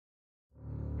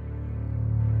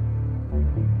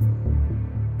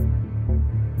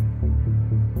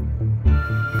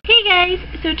guys,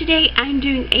 so today I'm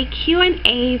doing a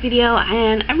Q&A video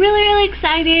and I'm really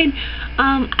excited.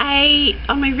 On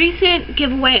my recent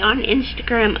giveaway on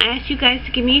Instagram, I asked you guys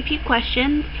to give me a few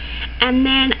questions, and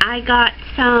then I got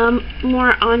some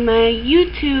more on my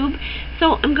YouTube,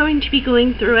 so I'm going to be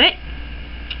going through it.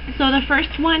 So the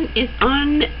first one is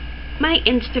on my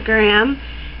Instagram,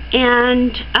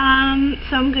 and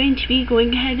so I'm going to be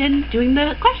going ahead and doing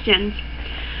the questions.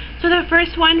 So the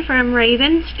first one from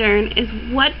Raven Stern is,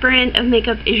 what brand of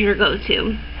makeup is your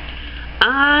go-to?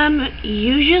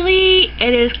 Usually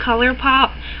it is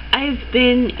ColourPop. I've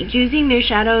been using their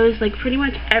shadows like pretty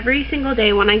much every single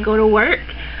day when I go to work,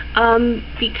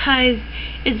 because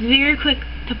it's very quick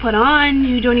to put on.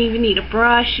 You don't even need a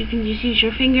brush. You can just use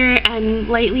your finger and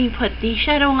lightly put the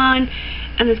shadow on,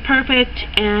 and it's perfect,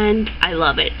 and I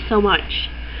love it so much.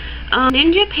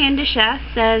 Ninja Panda Chef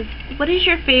says, what is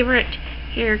your favorite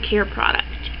hair care product?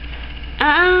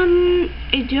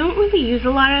 I don't really use a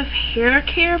lot of hair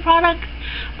care products,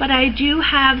 but I do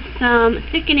have some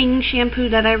thickening shampoo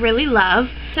that I really love.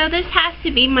 So this has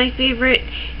to be my favorite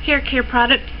hair care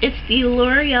product. It's the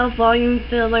L'Oreal Volume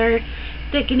Filler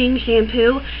Thickening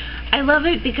Shampoo. I love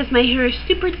it because my hair is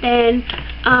super thin,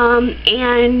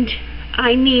 and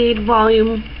I need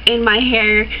volume in my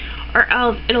hair, or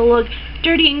else it'll look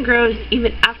dirty and gross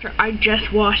even after I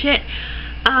just wash it.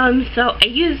 So I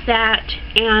use that,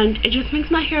 and it just makes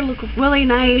my hair look really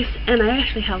nice, and I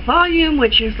actually have volume,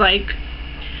 which is like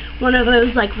one of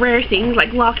those like rare things,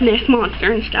 like Loch Ness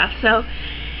Monster and stuff. So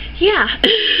yeah.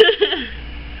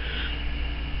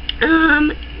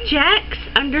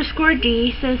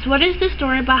 Jax_D says, what is the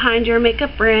story behind your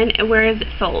makeup brand and where is it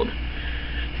sold?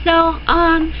 So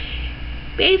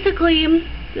basically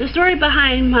the story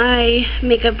behind my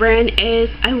makeup brand is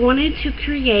I wanted to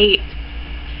create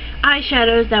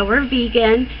eyeshadows that were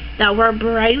vegan, that were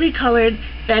brightly colored,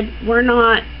 that were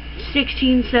not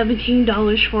 $16,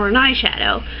 $17 for an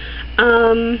eyeshadow.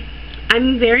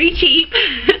 I'm very cheap.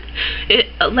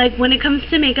 Like when it comes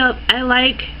to makeup, I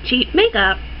like cheap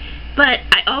makeup, but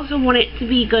I also want it to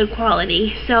be good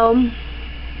quality. So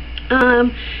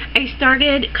I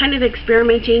started kind of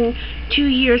experimenting 2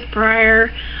 years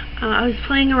prior. I was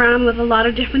playing around with a lot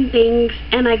of different things,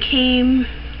 and I came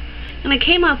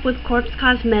up with Corpse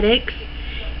Cosmetics,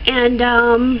 and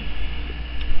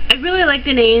I really like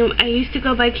the name. I used to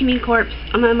go by Kimmy Corpse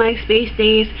on my MySpace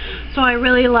days, so I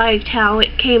really liked how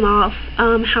it came off,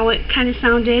 how it kind of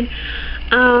sounded,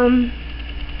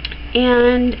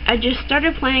 and I just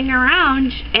started playing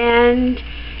around, and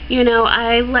you know,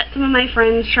 I let some of my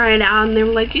friends try it out, and they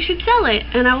were like, you should sell it,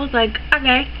 and I was like,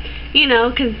 okay, you know,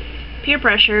 because peer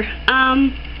pressure.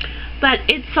 But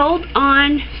it's sold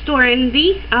on Store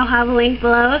Envy. I'll have a link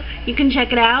below. You can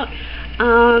check it out.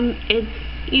 It's,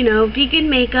 you know, vegan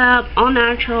makeup, all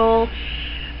natural.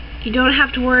 You don't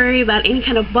have to worry about any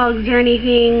kind of bugs or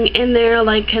anything in there,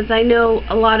 like, because I know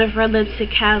a lot of red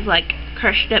lipstick has like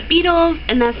crushed up beetles,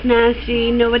 and that's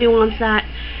nasty. Nobody wants that.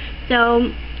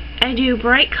 So I do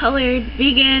bright colored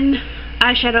vegan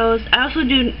eyeshadows. I also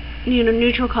do, you know,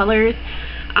 neutral colors,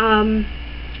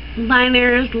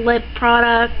 liners, lip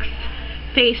products,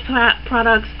 face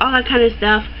products, all that kind of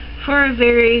stuff for a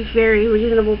very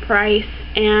reasonable price,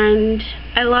 and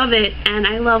I love it, and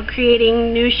I love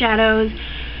creating new shadows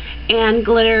and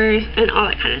glitters and all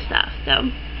that kind of stuff.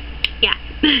 So yeah.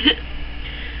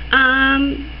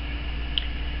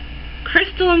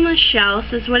 Crystal Michelle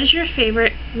says, what is your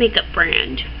favorite makeup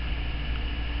brand?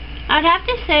 I'd have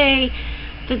to say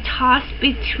the toss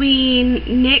between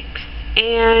NYX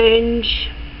and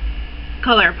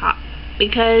ColourPop,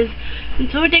 because I'm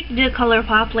so addicted to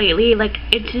ColourPop lately. Like,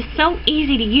 it's just so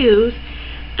easy to use,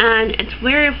 and it's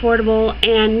very affordable,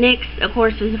 and NYX, of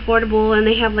course, is affordable, and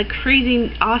they have like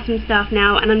crazy awesome stuff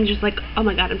now, and I'm just like, oh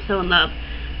my god, I'm so in love.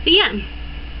 So yeah.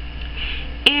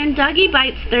 And Doggy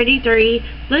Bites 33,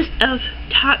 list of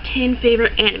top 10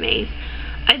 favorite animes.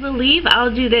 I believe I'll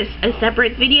do this a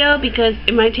separate video because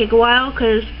it might take a while,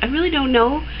 because I really don't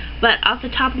know, but off the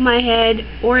top of my head,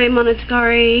 Ore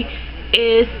Monogatari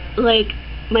is like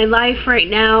my life right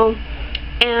now,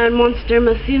 and Monster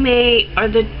Musume are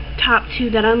the top two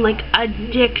that I'm like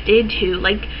addicted to.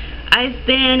 Like, I've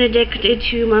been addicted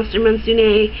to Monster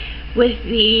Musume with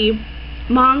the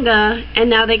manga, and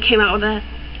now they came out with an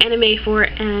anime for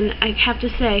it, and I have to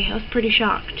say I was pretty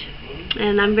shocked,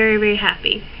 and I'm very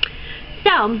happy.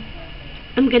 So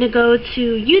I'm gonna go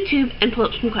to YouTube and pull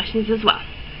up some questions as well.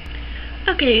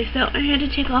 Okay, so I had to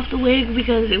take off the wig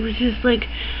because it was just like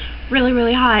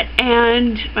really hot,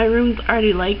 and my room's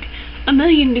already like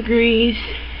 1,000,000 degrees,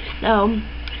 so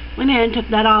went ahead and took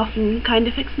that off and kind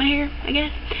of fixed my hair, I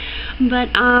guess.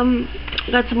 But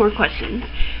got some more questions.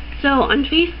 So on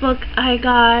Facebook, I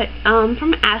got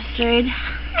from Astrid,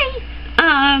 hi,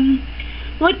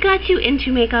 what got you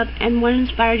into makeup and what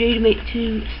inspired you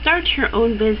to start your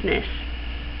own business?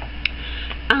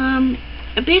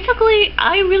 Basically,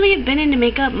 I really have been into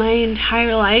makeup my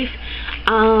entire life.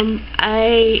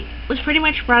 I was pretty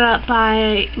much brought up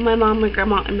by my mom, my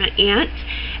grandma, and my aunt.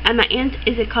 And my aunt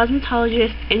is a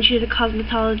cosmetologist, and she's a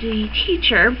cosmetology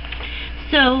teacher.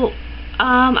 So,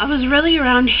 I was really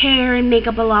around hair and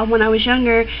makeup a lot when I was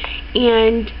younger.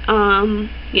 And,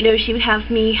 you know, she would have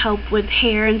me help with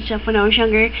hair and stuff when I was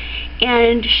younger.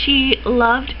 And she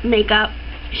loved makeup.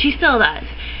 She still does.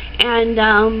 And,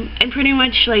 I pretty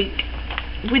much, like,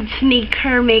 would sneak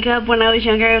her makeup when I was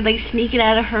younger. I would, like, sneak it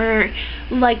out of her,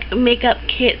 like, makeup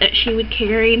kit that she would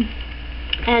carry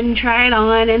and try it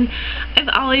on. And I've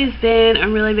always been a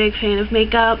really big fan of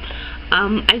makeup.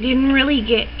 I didn't really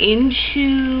get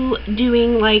into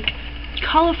doing, like,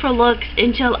 colorful looks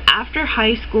until after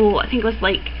high school. I think it was,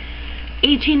 like,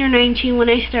 18 or 19 when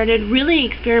I started really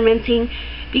experimenting,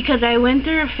 because I went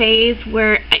through a phase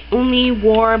where I only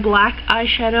wore black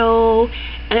eyeshadow,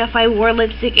 and if I wore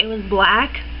lipstick it was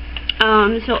black.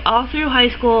 So all through high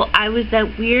school I was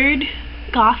that weird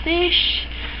gothish.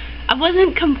 I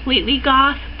wasn't completely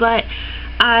goth, but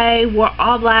I wore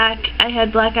all black. I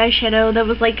had black eyeshadow that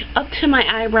was like up to my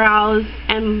eyebrows,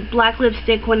 and black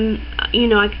lipstick when, you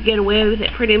know, I could get away with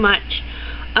it pretty much.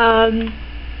 Yeah,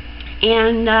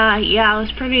 it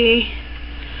was pretty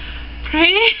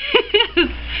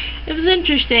it was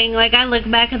interesting. Like, I look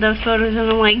back at those photos and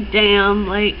I'm like, damn,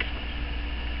 like,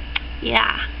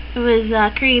 yeah, it was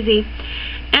crazy.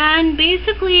 And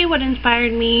basically what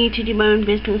inspired me to do my own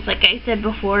business, like I said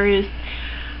before, is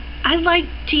I like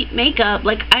cheap makeup.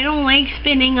 Like, I don't like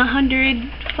spending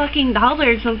 $100 fucking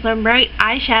dollars on some bright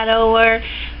eyeshadow, or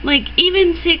like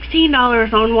even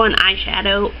 $16 on one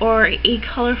eyeshadow or a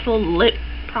colorful lip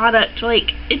product.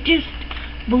 Like, it just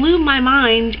blew my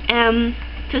mind. And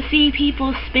to see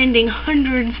people spending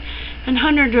hundreds and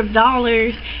hundreds of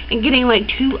dollars and getting like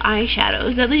 2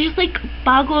 eyeshadows, that just like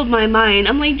boggled my mind.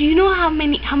 I'm like, do you know how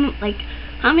many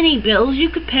bills you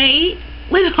could pay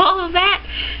with all of that?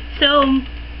 So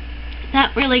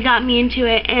that really got me into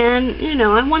it, and you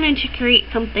know, I wanted to create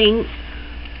something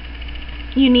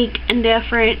unique and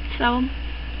different, so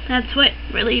that's what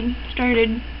really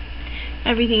started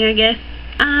everything, I guess.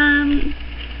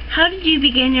 How did you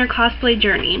begin your cosplay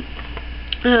journey?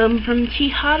 From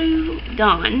Chiharu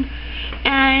Dawn.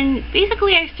 And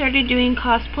basically I started doing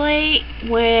cosplay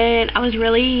when I was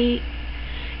really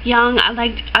young.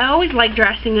 I always liked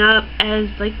dressing up as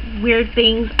like weird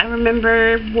things. I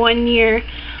remember one year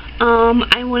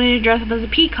I wanted to dress up as a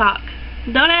peacock.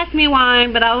 Don't ask me why,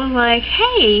 but I was like,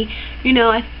 hey, you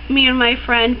know, me and my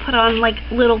friend put on like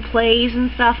little plays and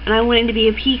stuff, and I wanted to be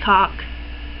a peacock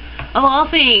of all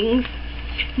things.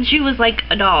 And she was like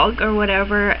a dog or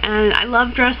whatever, and I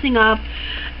loved dressing up.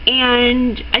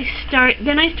 And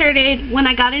then I started, when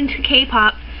I got into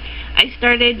K-pop, I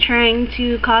started trying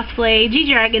to cosplay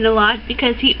G-Dragon a lot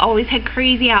because he always had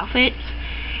crazy outfits.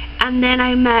 And then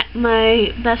I met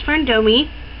my best friend Domi,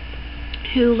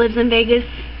 who lives in Vegas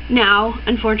now,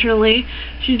 unfortunately.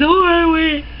 She's on her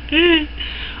way.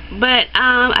 But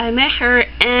I met her,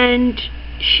 and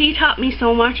she taught me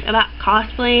so much about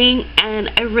cosplaying, and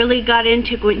I really got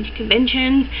into going to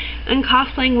conventions and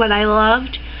cosplaying what I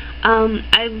loved.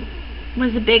 I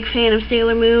was a big fan of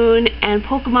Sailor Moon and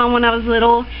Pokemon when I was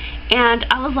little, and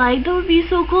I was like, that would be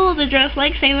so cool to dress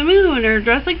like Sailor Moon or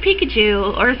dress like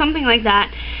Pikachu or something like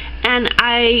that. And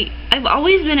I've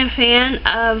always been a fan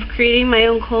of creating my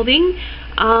own clothing.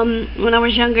 When I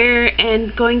was younger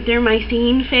and going through my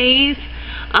scene phase,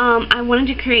 I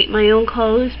wanted to create my own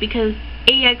clothes because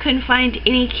A, I couldn't find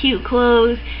any cute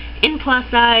clothes in plus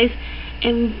size,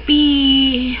 and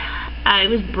B, I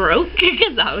was broke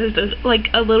because I was like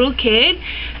a little kid.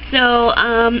 So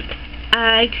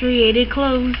I created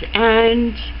clothes,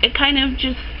 and it kind of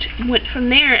just went from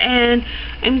there. And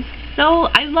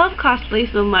I love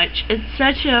cosplay so much. It's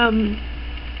such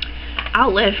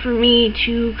outlet for me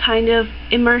to kind of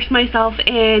immerse myself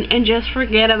in and just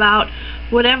forget about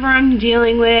whatever I'm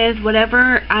dealing with,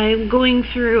 whatever I'm going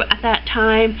through at that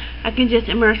time. I can just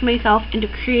immerse myself into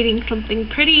creating something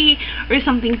pretty or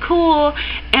something cool,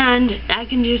 and I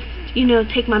can just, you know,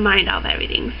 take my mind off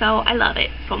everything. So I love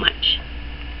it so much.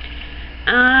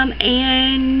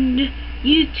 And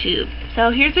YouTube. So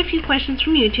here's a few questions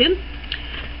from YouTube.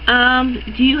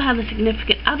 Do you have a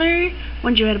significant other?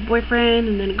 When you had a boyfriend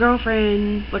and then a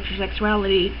girlfriend? What's your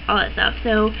sexuality? All that stuff.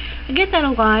 So I get that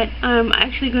a lot. I'm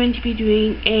actually going to be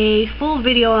doing a full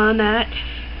video on that.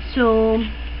 So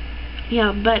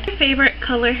yeah, but your favorite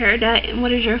color hair dye, and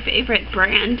what is your favorite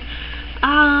brand?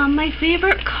 My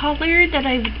favorite color that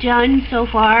I've done so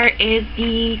far is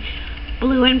the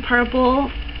blue and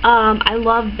purple. I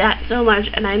love that so much,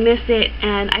 and I miss it,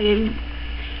 and I am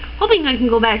hoping I can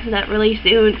go back to that really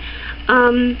soon.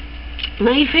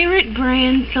 My favorite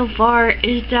brand so far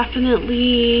is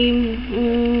definitely,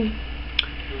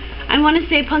 I want to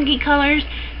say Punky Colors,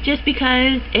 just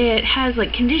because it has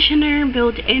like conditioner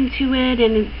built into it,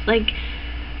 and it's like,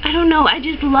 I don't know, I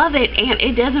just love it, and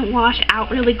it doesn't wash out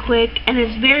really quick, and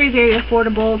it's very, very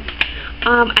affordable.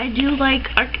 I do like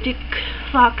Arctic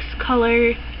Fox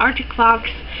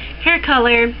hair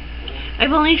color.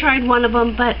 I've only tried one of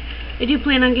them, but I do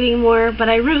plan on getting more. But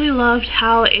I really loved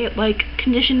how it like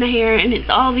conditioned the hair, and it's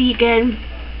all vegan.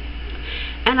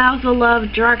 And I also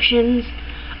love Directions.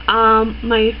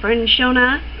 My friend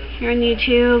Shona here on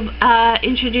YouTube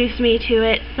introduced me to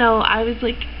it, so I was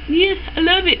like, yeah, I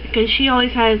love it, because she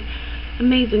always has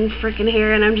amazing freaking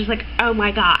hair, and I'm just like, oh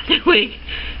my god, like,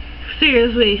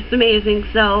 seriously, it's amazing.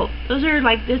 So those are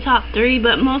like the top 3,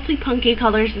 but mostly Punky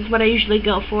Colors is what I usually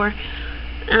go for.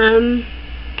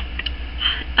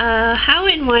 How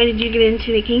and why did you get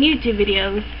into making YouTube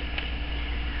videos?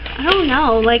 I don't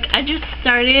know, like, I just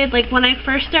started, like, when I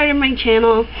first started my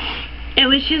channel, it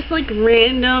was just like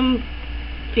random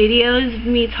videos of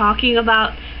me talking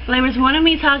about, there was one of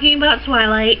me talking about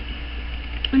Twilight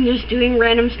and just doing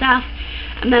random stuff,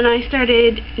 and then I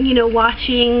started, you know,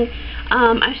 watching,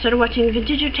 I started watching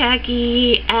Vintage or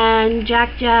Tacky and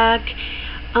Jack,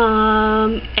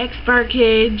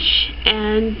 X-Barkage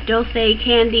and Dulce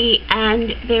Candy,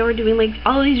 and they were doing like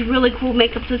all these really cool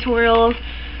makeup tutorials,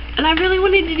 and I really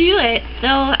wanted to do it, so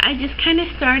I just kind of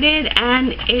started,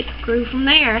 and it grew from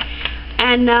there.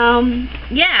 And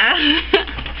yeah,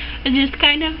 I just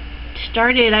kind of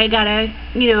started. I got a,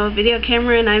 you know, a video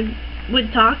camera, and I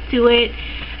would talk to it,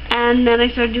 and then I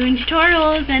started doing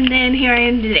tutorials, and then here I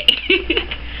am today.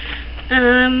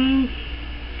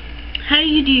 How do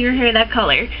you do your hair that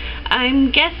color?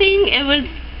 I'm guessing it was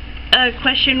a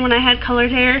question when I had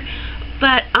colored hair,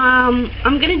 but I'm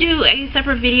gonna do a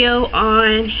separate video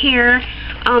on hair,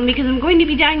 because I'm going to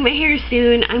be dyeing my hair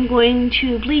soon. I'm going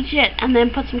to bleach it and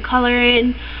then put some color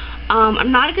in.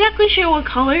 I'm not exactly sure what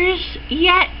colors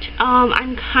yet.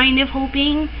 I'm kind of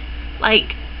hoping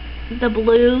like the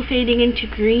blue fading into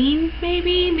green,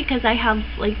 maybe, because I have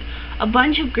like a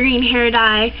bunch of green hair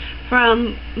dye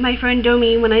from my friend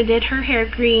Domi when I did her hair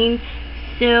green.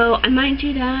 So I might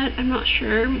do that. I'm not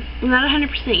sure. I'm not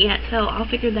 100% yet, so I'll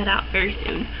figure that out very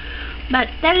soon. But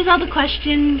that is all the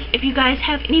questions. If you guys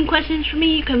have any questions for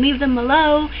me, you can leave them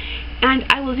below, and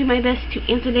I will do my best to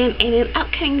answer them in an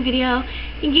upcoming video.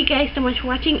 Thank you guys so much for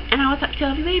watching, and I will talk to you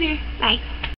all later. Bye.